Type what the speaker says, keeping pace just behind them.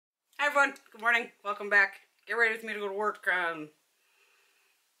everyone, good morning, welcome back. Get ready with me to go to work on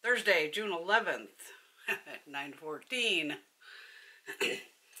Thursday, June 11th at 9:14.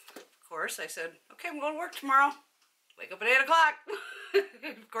 Of course, I said, okay, I'm going to work tomorrow. Wake up at 8 o'clock.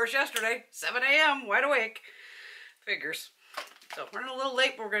 Of course, yesterday, 7 a.m., wide awake. Figures. So we're running a little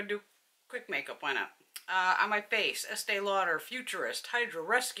late, but we're going to do quick makeup, why not? On my face, Estee Lauder Futurist Hydra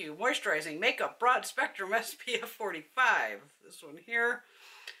Rescue Moisturizing Makeup Broad Spectrum SPF 45. This one here.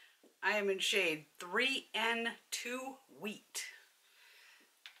 I am in shade 3N2 Wheat.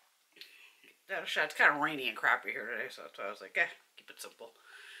 That a shot. It's kind of rainy and crappy here today, so that's why I was like, keep it simple.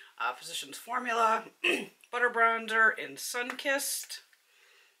 Physician's Formula Butter Bronzer in Sunkissed.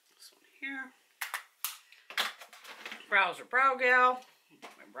 This one here. Browser Brow Gal.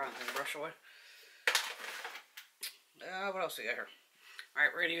 My bronzing brush away. What else we got here?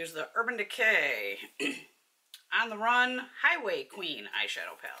 Alright, we're going to use the Urban Decay On the Run Highway Queen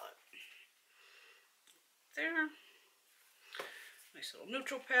eyeshadow palette. There. Nice little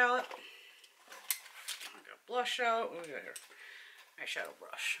neutral palette. I got blush out. What do we got here? Eyeshadow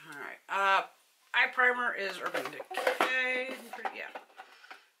brush. Alright. Eye primer is Urban Decay. Yeah.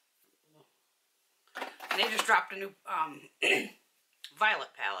 And they just dropped a new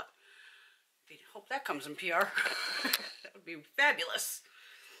violet palette. Hope that comes in PR. That would be fabulous.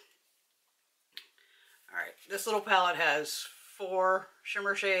 Alright, this little palette has 4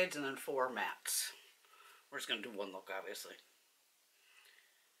 shimmer shades and then 4 mattes. We're just going to do one look, obviously.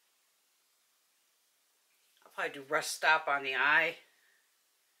 I'll probably do Rest Stop on the eye.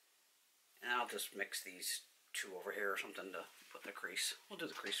 And I'll just mix these 2 over here or something to put in the crease. We'll do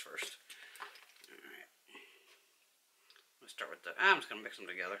the crease first. Alright. I'm going to start with the... I'm just going to mix them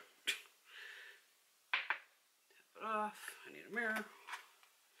together. Tap it off. I need a mirror. Alright,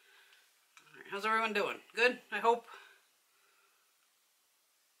 how's everyone doing? Good, I hope.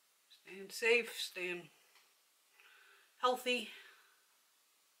 Staying safe, staying healthy.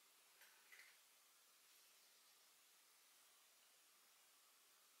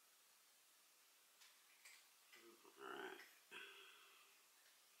 Alright.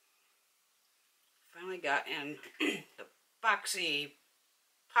 Finally got in the boxy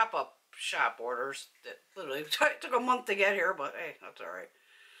pop-up shop orders that literally took a month to get here, but hey, that's alright.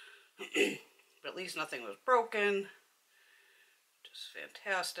 But at least nothing was broken. Just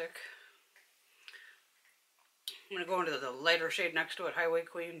fantastic. I'm going to go into the lighter shade next to it, Highway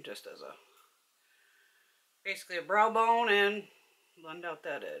Queen, just as a basically a brow bone and blend out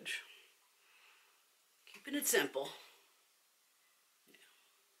that edge. Keeping it simple.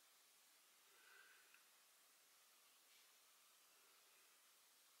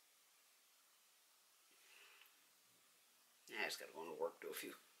 I just gotta go into work, do a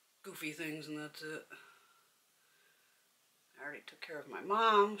few goofy things, and that's it. I already took care of my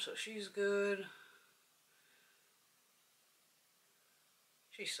mom, so she's good.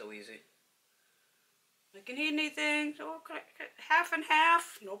 She's so easy. Like, you need anything? So, okay, half and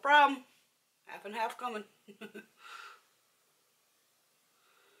half, no problem. Half and half coming.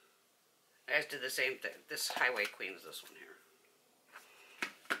 I just did the same thing. This Highway Queen is this one here.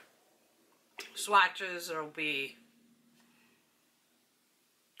 Swatches, there'll be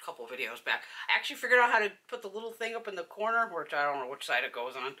couple videos back. I actually figured out how to put the little thing up in the corner, which I don't know which side it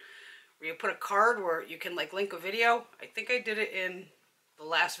goes on, where you put a card where you can like link a video. I think I did it in the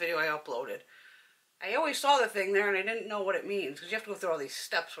last video I uploaded. I always saw the thing there and I didn't know what it means, because you have to go through all these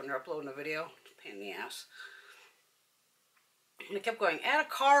steps when you're uploading a video. It's a pain in the ass. And I kept going, add a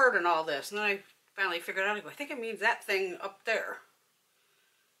card and all this, and then I finally figured out, I think it means that thing up there.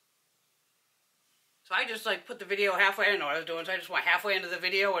 So I just like put the video halfway, I didn't know what I was doing, so I just went halfway into the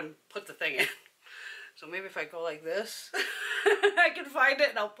video and put the thing in. So maybe if I go like this, I can find it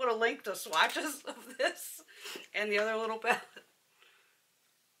and I'll put a link to swatches of this and the other little palette.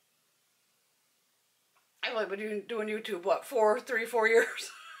 I've only been doing YouTube, what, 4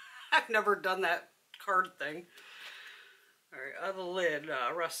 years? I've never done that card thing. Alright, on the lid,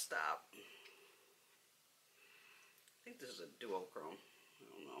 Rest Stop. I think this is a duochrome. I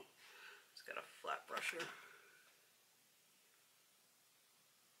don't know. It's got a flat brush here.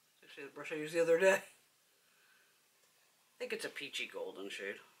 Actually, the brush I used the other day. I think it's a peachy golden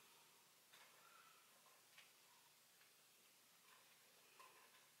shade.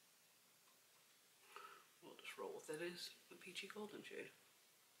 We'll just roll with it as a peachy golden shade.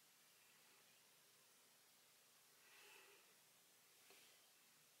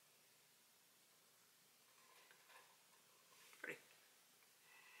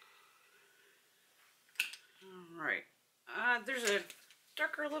 Alright, there's a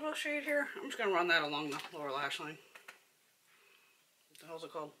darker little shade here. I'm just going to run that along the lower lash line. What the hell's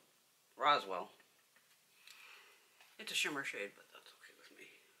it called? Roswell. It's a shimmer shade, but that's okay with me.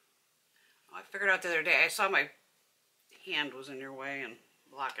 Oh, I figured out the other day, I saw my hand was in your way and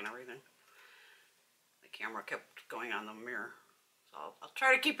blocking everything. The camera kept going on the mirror. So I'll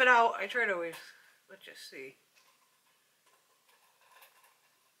try to keep it out. I try to always let you see.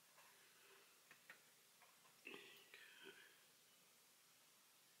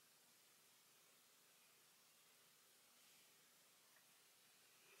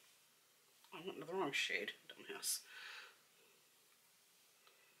 I went in the wrong shade, dumbass.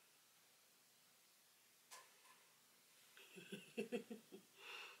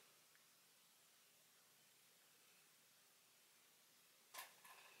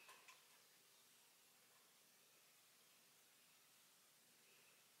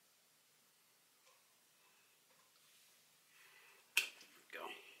 Go.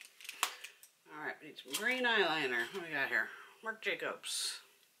 Alright, we need some green eyeliner. What do we got here? Marc Jacobs.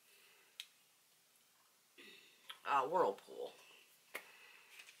 Whirlpool.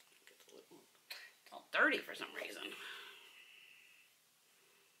 It's all dirty for some reason.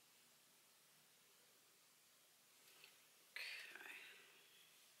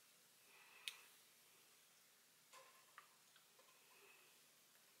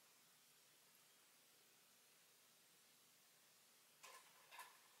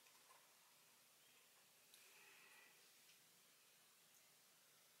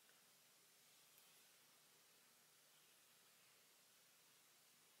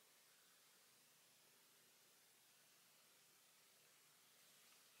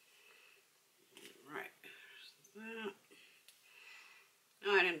 Right. That.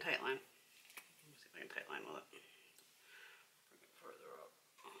 No, I didn't tightline. Let me see if I can tightline with it. Bring it further up.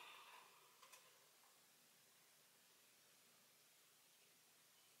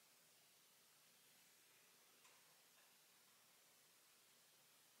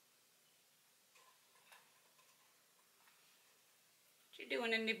 What you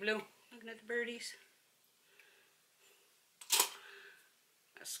doing, Indy Blue? Looking at the birdies?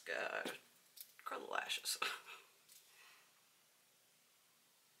 Let's curl the lashes.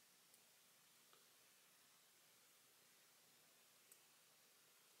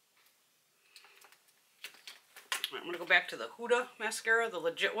 I'm going to go back to the Huda mascara, the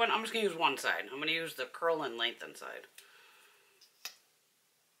legit one. I'm just going to use one side. I'm going to use the curl and lengthen side.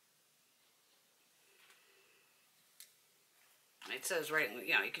 It says right,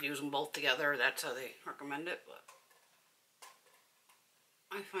 you know, you can use them both together. That's how they recommend it, but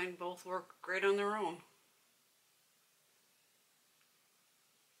I find both work great on their own.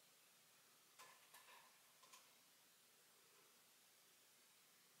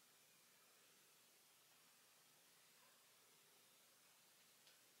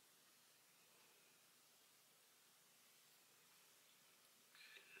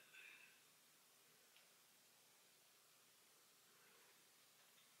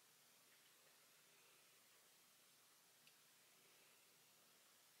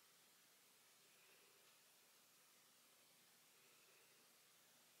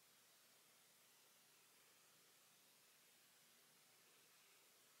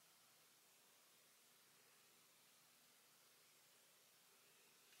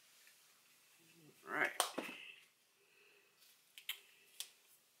 Right. Okay,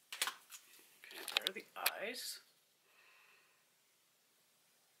 there are the eyes.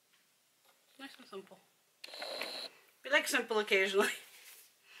 Nice and simple. We like simple occasionally.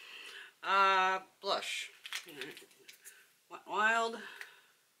 Blush. Wet Wild.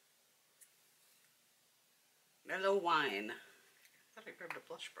 Mellow Wine. I thought I grabbed a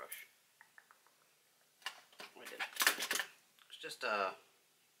blush brush. Oh, I didn't. It's just,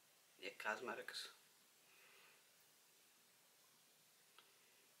 It Cosmetics.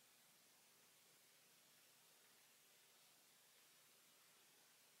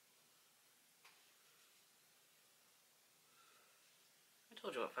 I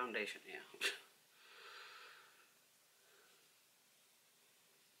told you what foundation, yeah.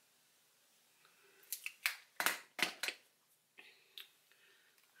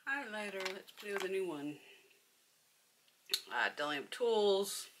 Highlighter, let's play with a new one. Delium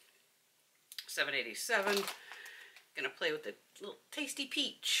Tools, 787. Gonna play with the little Tasty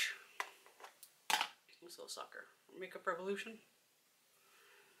Peach. This little sucker. Makeup Revolution.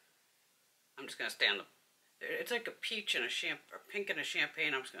 I'm just gonna stand the. It's like a peach and a pink and a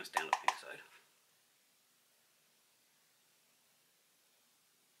champagne. I'm just gonna stand the pink side.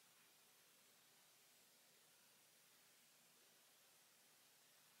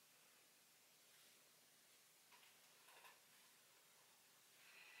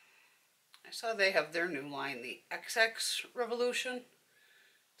 I saw they have their new line, the XX Revolution.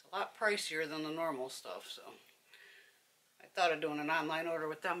 It's a lot pricier than the normal stuff, so I thought of doing an online order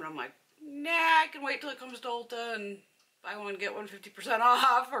with them, and I'm like, nah, I can wait till it comes to Ulta and buy one, get one 50%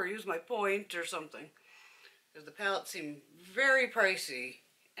 off, or use my point or something. Because the palettes seem very pricey.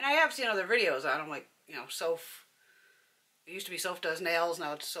 And I have seen other videos on them, like, you know, Soph. It used to be Soph Does Nails,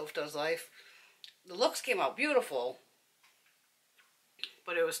 now it's Soph Does Life. The looks came out beautiful,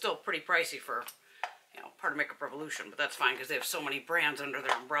 but it was still pretty pricey for, you know, part of Makeup Revolution. But that's fine, because they have so many brands under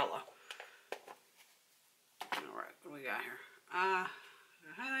their umbrella. Alright, what do we got here?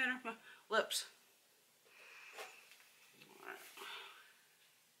 Highlighter, lips.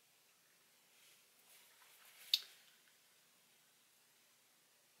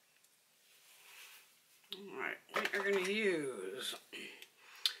 Alright, we are going to use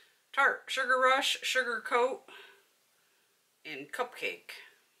Tarte Sugar Rush, Sugar Coat, and Cupcake.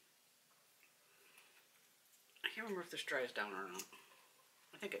 I can't remember if this dries down or not.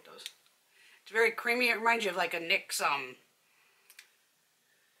 I think it does. It's very creamy. It reminds you of like a NYX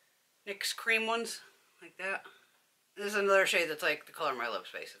cream ones, like that. This is another shade that's like the color of my lips,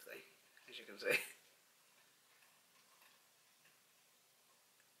 basically, as you can see.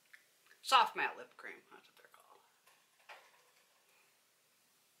 Soft matte lip cream, that's what they're called.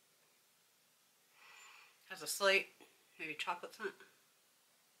 Has a slight, maybe chocolate scent.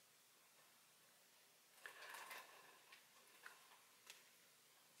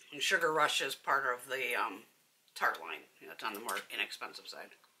 And Sugar Rush is part of the Tarte line. It's on the more inexpensive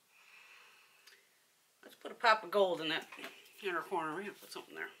side. Let's put a pop of gold in that inner corner. We're going to put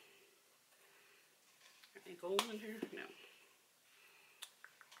something there. Any gold in here? No.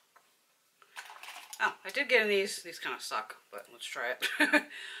 Oh, I did get in these. These kind of suck, but let's try it.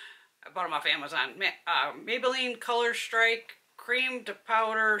 I bought them off Amazon. Maybelline Color Strike Cream to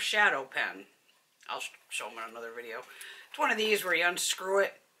Powder Shadow Pen. I'll show them in another video. It's one of these where you unscrew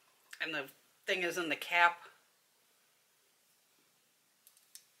it and the thing is in the cap.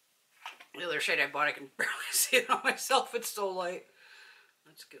 The other shade I bought, I can barely see it on myself. It's so light.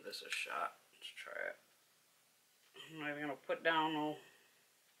 Let's give this a shot. Let's try it. I'm not even going to put down, oh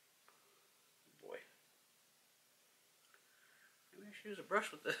boy. Maybe I should use a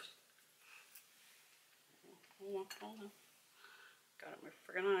brush with this. Hold on. Got it in my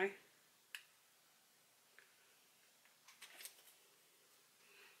friggin' eye.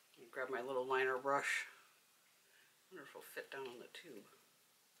 Grab my little liner brush. I wonder if it'll fit down on the tube.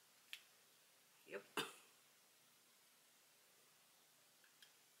 Yep.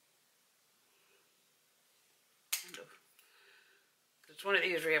 Kind of. It's one of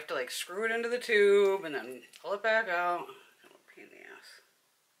these where you have to like screw it into the tube and then pull it back out. Kind of a pain in the ass.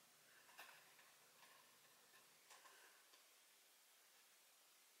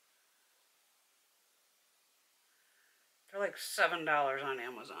 They're like $7 on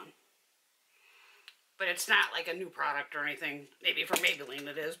Amazon. But it's not like a new product or anything. Maybe for Maybelline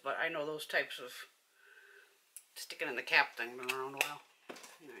it is, but I know those types of sticking in the cap thing been around a while.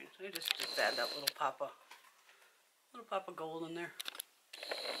 Alright, so I just add that little pop of gold in there.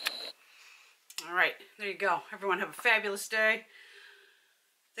 Alright, there you go. Everyone have a fabulous day.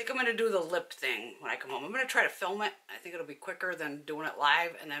 I think I'm going to do the lip thing when I come home. I'm going to try to film it. I think it'll be quicker than doing it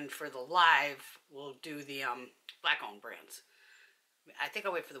live. And then for the live, we'll do the black-owned brands. I think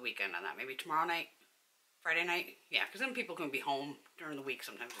I'll wait for the weekend on that. Maybe tomorrow night, Friday night. Yeah, because then people can be home during the week.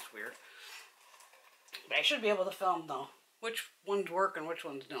 Sometimes it's weird. But I should be able to film, though, which ones work and which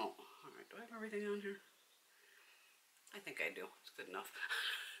ones don't. Alright, do I have everything on here? I think I do. It's good enough.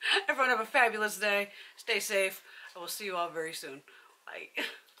 Everyone have a fabulous day. Stay safe. I will see you all very soon. Bye.